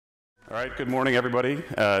All right, good morning, everybody.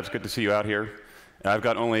 It's good to see you out here. I've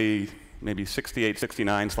got only maybe 68,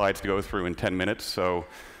 69 slides to go through in 10 minutes, so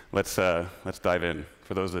let's dive in.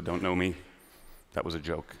 For those that don't know me, that was a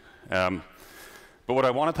joke. But what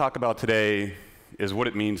I want to talk about today is what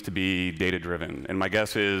it means to be data-driven. And my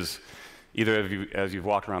guess is either of you, as you've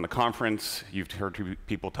walked around the conference, you've heard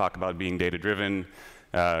people talk about being data-driven.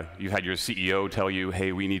 You've had your CEO tell you,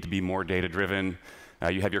 hey, we need to be more data-driven.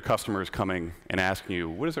 You have your customers coming and asking you,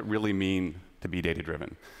 what does it really mean to be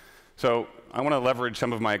data-driven? So I want to leverage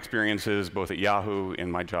some of my experiences, both at Yahoo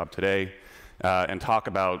and my job today, and talk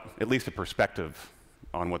about at least a perspective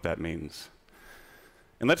on what that means.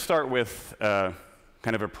 And let's start with kind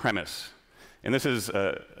of a premise. And this is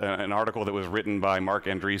an article that was written by Mark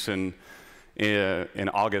Andreessen in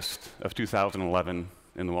August of 2011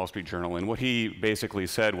 in the Wall Street Journal. And what he basically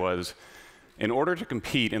said was, in order to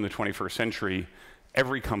compete in the 21st century,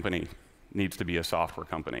 every company needs to be a software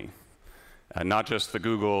company. Not just the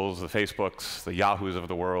Googles, the Facebooks, the Yahoos of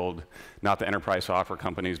the world, not the enterprise software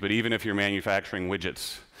companies, but even if you're manufacturing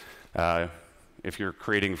widgets, if you're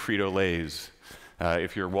creating Frito-Lays,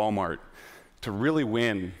 if you're Walmart, to really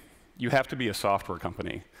win, you have to be a software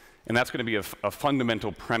company. And that's going to be a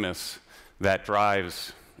fundamental premise that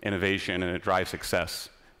drives innovation and it drives success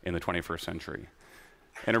in the 21st century.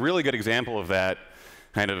 And a really good example of that,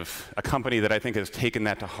 kind of a company that I think has taken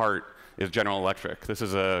that to heart, is General Electric. This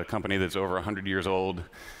is a company that's over 100 years old.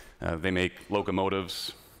 They make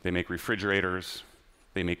locomotives, they make refrigerators,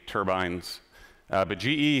 they make turbines. But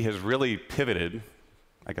GE has really pivoted,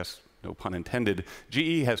 I guess no pun intended,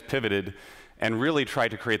 GE has pivoted and really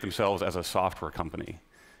tried to create themselves as a software company.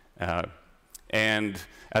 And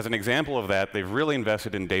as an example of that, they've really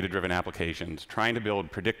invested in data-driven applications, trying to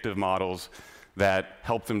build predictive models that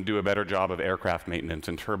help them do a better job of aircraft maintenance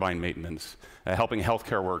and turbine maintenance, helping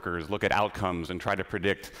healthcare workers look at outcomes and try to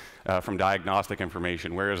predict from diagnostic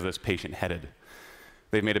information, where is this patient headed?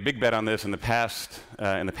 They've made a big bet on this. In the past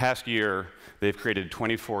year, they've created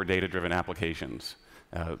 24 data-driven applications.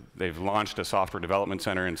 They've launched a software development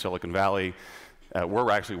center in Silicon Valley.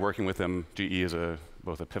 We're actually working with them. GE is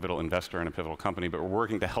both a pivotal investor and a pivotal company, but we're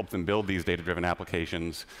working to help them build these data-driven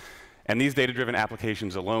applications. And these data-driven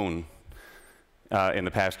applications alone in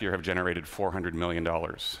the past year have generated $400 million.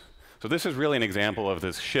 So this is really an example of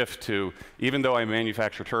this shift to, even though I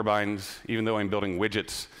manufacture turbines, even though I'm building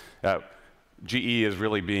widgets, GE is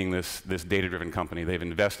really being this data-driven company. They've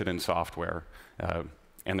invested in software,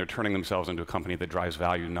 and they're turning themselves into a company that drives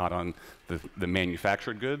value not on the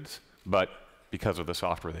manufactured goods, but because of the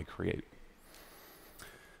software they create.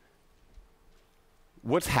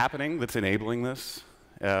 What's happening that's enabling this?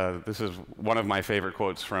 This is one of my favorite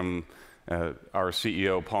quotes from our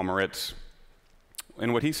CEO, Paul Maritz.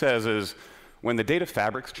 And what he says is, when the data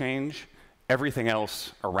fabrics change, everything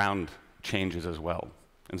else around changes as well.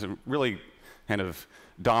 And some really kind of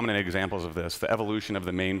dominant examples of this, the evolution of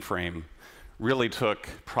the mainframe really took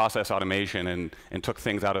process automation and took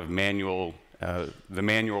things out of the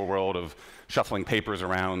manual world of shuffling papers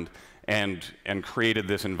around and created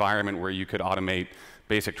this environment where you could automate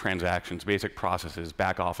basic transactions, basic processes,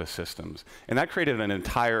 back office systems. And that created an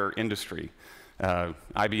entire industry.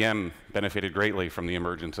 IBM benefited greatly from the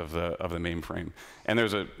emergence of the mainframe. And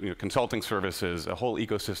there's consulting services, a whole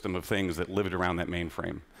ecosystem of things that lived around that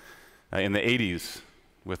mainframe. In the 80s,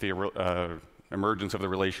 with the emergence of the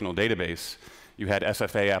relational database, you had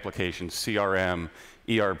SFA applications, CRM,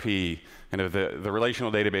 ERP, and the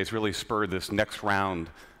relational database really spurred this next round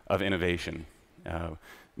of innovation.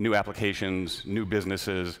 New applications, new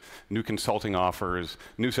businesses, new consulting offers,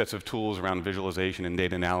 new sets of tools around visualization and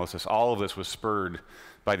data analysis. All of this was spurred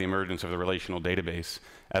by the emergence of the relational database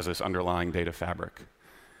as this underlying data fabric.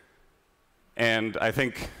 And I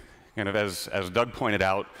think, kind of as Doug pointed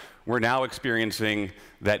out, we're now experiencing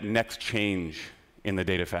that next change in the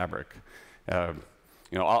data fabric.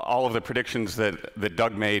 All of the predictions that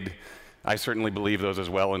Doug made, I certainly believe those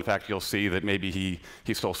as well. In fact, you'll see that maybe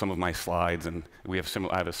he stole some of my slides, and I have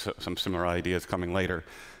some similar ideas coming later.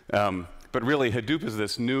 But really, Hadoop is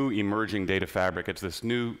this new emerging data fabric. It's this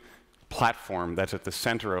new platform that's at the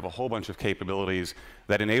center of a whole bunch of capabilities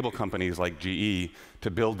that enable companies like GE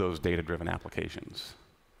to build those data-driven applications.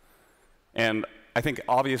 And I think,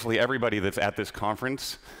 obviously, everybody that's at this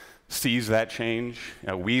conference sees that change.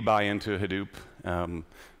 We buy into Hadoop.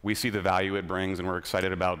 We see the value it brings, and we're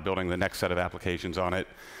excited about building the next set of applications on it.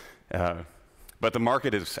 But the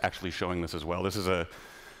market is actually showing this as well. This is a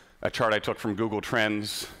chart I took from Google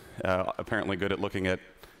Trends, apparently good at looking at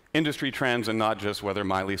industry trends and not just whether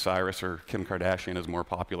Miley Cyrus or Kim Kardashian is more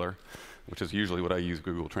popular. which is usually what I use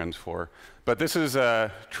Google Trends for. But this is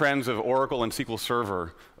trends of Oracle and SQL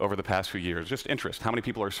Server over the past few years. Just interest. How many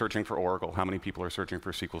people are searching for Oracle? How many people are searching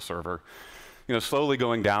for SQL Server? You know, slowly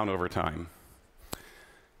going down over time.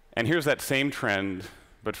 And here's that same trend,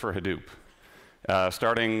 but for Hadoop.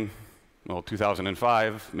 Starting, well,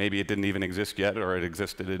 2005, maybe it didn't even exist yet, or it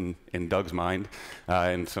existed in Doug's mind,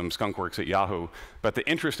 in some skunkworks at Yahoo. But the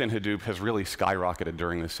interest in Hadoop has really skyrocketed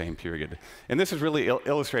during this same period. And this is really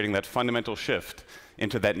illustrating that fundamental shift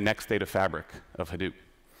into that next data fabric of Hadoop.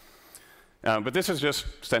 But this is just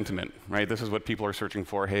sentiment, right? This is what people are searching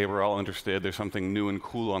for. Hey, we're all interested. There's something new and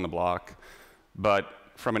cool on the block. But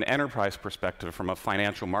from an enterprise perspective, from a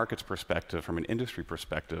financial markets perspective, from an industry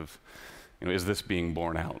perspective, you know, is this being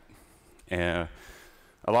borne out? A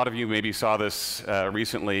lot of you maybe saw this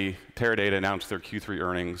recently. Teradata announced their Q3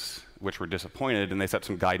 earnings, which were disappointed, and they set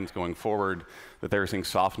some guidance going forward that they were seeing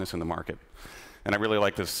softness in the market. And I really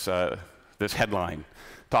like this, this headline,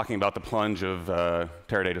 talking about the plunge of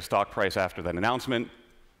Teradata's stock price after that announcement.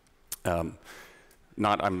 I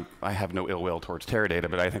have no ill will towards Teradata,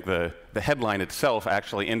 but I think the headline itself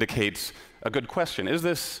actually indicates a good question. Is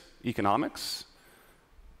this economics?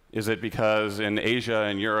 Is it because in Asia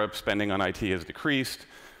and Europe spending on IT has decreased?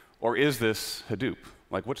 Or is this Hadoop?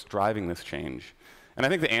 Like, what's driving this change? And I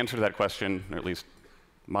think the answer to that question, or at least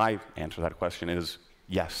my answer to that question, is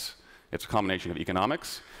yes. It's a combination of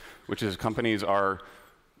economics, which is companies are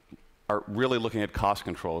really looking at cost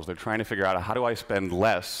controls. They're trying to figure out, how do I spend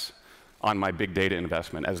less on my big data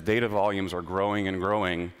investment? As data volumes are growing and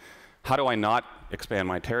growing, how do I not expand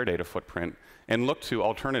my Teradata footprint and look to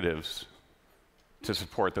alternatives to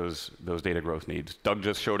support those data growth needs? Doug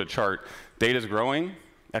just showed a chart. Data is growing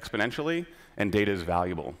exponentially, and data is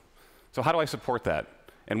valuable. So how do I support that?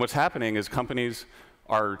 And what's happening is companies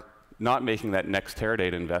are not making that next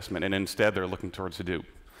Teradata investment, and instead they're looking towards Hadoop.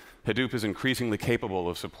 Hadoop is increasingly capable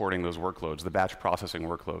of supporting those workloads, the batch processing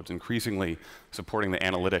workloads, increasingly supporting the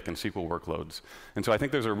analytic and SQL workloads. And so I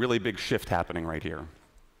think there's a really big shift happening right here.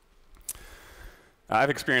 I've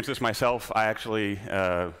experienced this myself. I actually,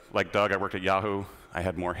 like Doug, I worked at Yahoo. I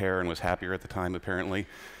had more hair and was happier at the time, apparently.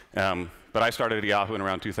 But I started at Yahoo in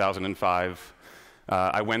around 2005.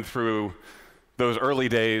 I went through those early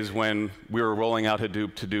days when we were rolling out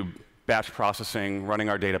Hadoop to do batch processing, running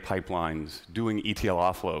our data pipelines, doing ETL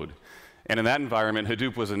offload. And in that environment,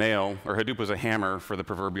 Hadoop was a nail, or Hadoop was a hammer for the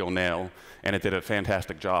proverbial nail, and it did a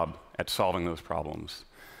fantastic job at solving those problems.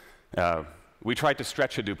 We tried to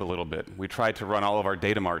stretch Hadoop a little bit. We tried to run all of our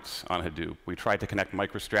data marts on Hadoop. We tried to connect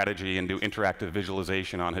MicroStrategy and do interactive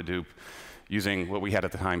visualization on Hadoop using what we had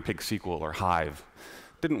at the time, PigSQL or Hive.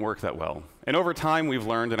 Didn't work that well. And over time, we've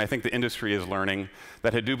learned, and I think the industry is learning,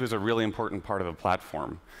 that Hadoop is a really important part of the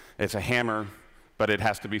platform. It's a hammer, but it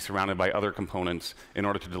has to be surrounded by other components in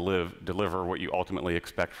order to deliver what you ultimately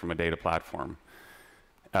expect from a data platform.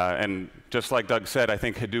 And just like Doug said, I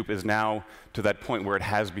think Hadoop is now to that point where it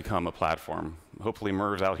has become a platform. Hopefully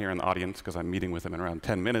Merv's out here in the audience, because I'm meeting with him in around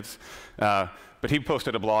 10 minutes. But he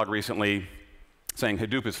posted a blog recently saying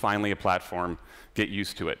Hadoop is finally a platform, get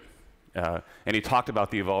used to it. And he talked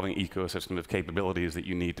about the evolving ecosystem of capabilities that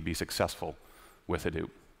you need to be successful with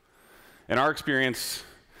Hadoop. In our experience,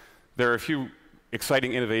 there are a few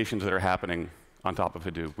exciting innovations that are happening on top of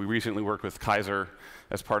Hadoop. We recently worked with Kaiser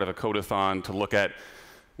as part of a codeathon to look at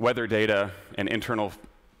weather data and internal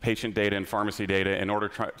patient data and pharmacy data in order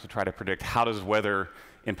to try to predict how does weather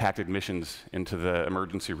impact admissions into the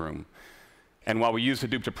emergency room. And while we use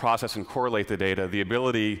Hadoop to process and correlate the data, the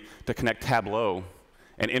ability to connect Tableau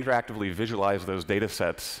and interactively visualize those data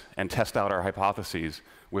sets and test out our hypotheses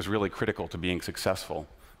was really critical to being successful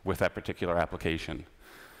with that particular application.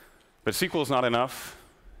 But SQL is not enough.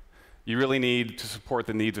 You really need to support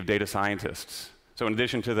the needs of data scientists. So in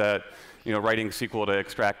addition to that, writing SQL to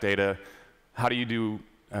extract data, how do you do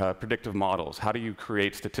predictive models? How do you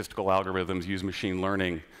create statistical algorithms, use machine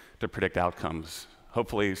learning to predict outcomes?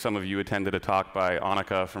 Hopefully some of you attended a talk by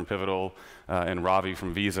Annika from Pivotal and Ravi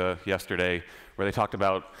from Visa yesterday, where they talked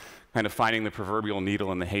about kind of finding the proverbial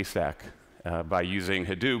needle in the haystack by using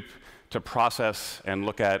Hadoop to process and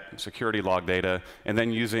look at security log data, and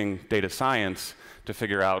then using data science to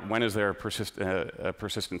figure out when is there a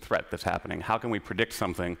persistent threat that's happening. How can we predict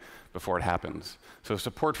something before it happens? So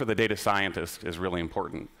support for the data scientist is really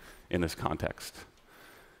important in this context.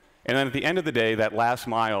 And then at the end of the day, that last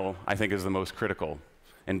mile, I think, is the most critical.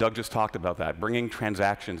 And Doug just talked about that, bringing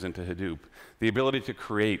transactions into Hadoop, the ability to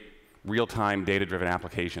create real-time data-driven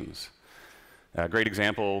applications. A great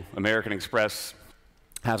example, American Express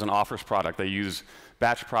has an offers product. They use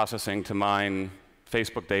batch processing to mine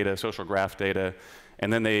Facebook data, social graph data,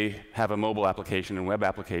 And then they have a mobile application and web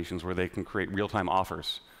applications where they can create real-time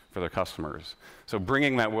offers for their customers. So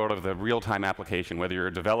bringing that world of the real-time application, whether you're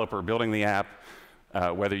a developer building the app,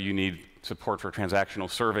 whether you need support for transactional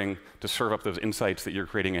serving to serve up those insights that you're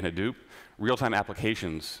creating in Hadoop, real-time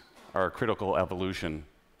applications are a critical evolution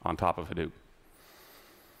on top of Hadoop.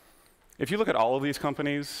 If you look at all of these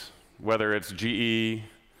companies, whether it's GE,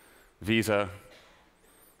 Visa,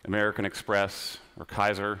 American Express, or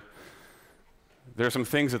Kaiser, there are some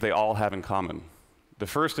things that they all have in common. The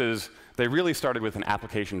first is they really started with an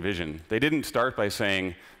application vision. They didn't start by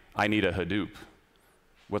saying, I need a Hadoop.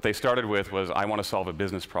 What they started with was, I want to solve a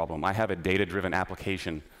business problem. I have a data-driven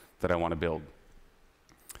application that I want to build.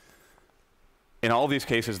 In all these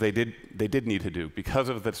cases, they did need Hadoop. Because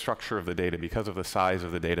of the structure of the data, because of the size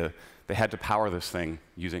of the data, they had to power this thing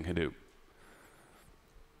using Hadoop.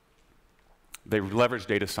 They leveraged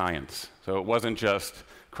data science. So it wasn't just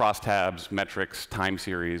crosstabs, metrics, time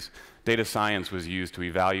series. Data science was used to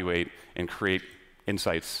evaluate and create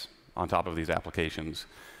insights on top of these applications.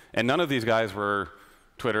 And none of these guys were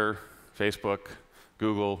Twitter, Facebook,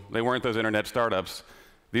 Google. They weren't those internet startups.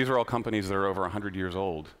 These are all companies that are over 100 years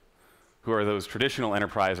old, who are those traditional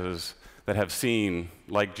enterprises that have seen,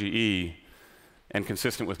 like GE, and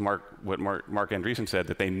consistent with what Mark Andreessen said,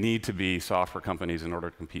 that they need to be software companies in order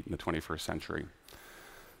to compete in the 21st century.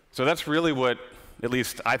 So that's really what, at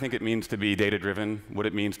least I think it means to be data-driven, what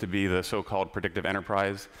it means to be the so-called predictive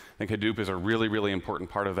enterprise. I think Hadoop is a really, really important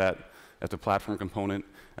part of that as a platform component.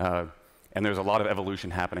 And there's a lot of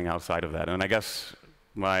evolution happening outside of that. And I guess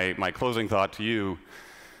my closing thought to you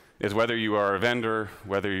is whether you are a vendor,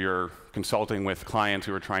 whether you're consulting with clients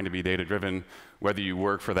who are trying to be data-driven, whether you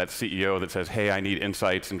work for that CEO that says, hey, I need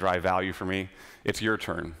insights and drive value for me, it's your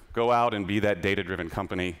turn. Go out and be that data-driven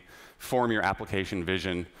company, form your application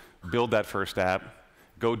vision, build that first app,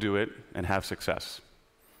 go do it, and have success.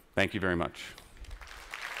 Thank you very much.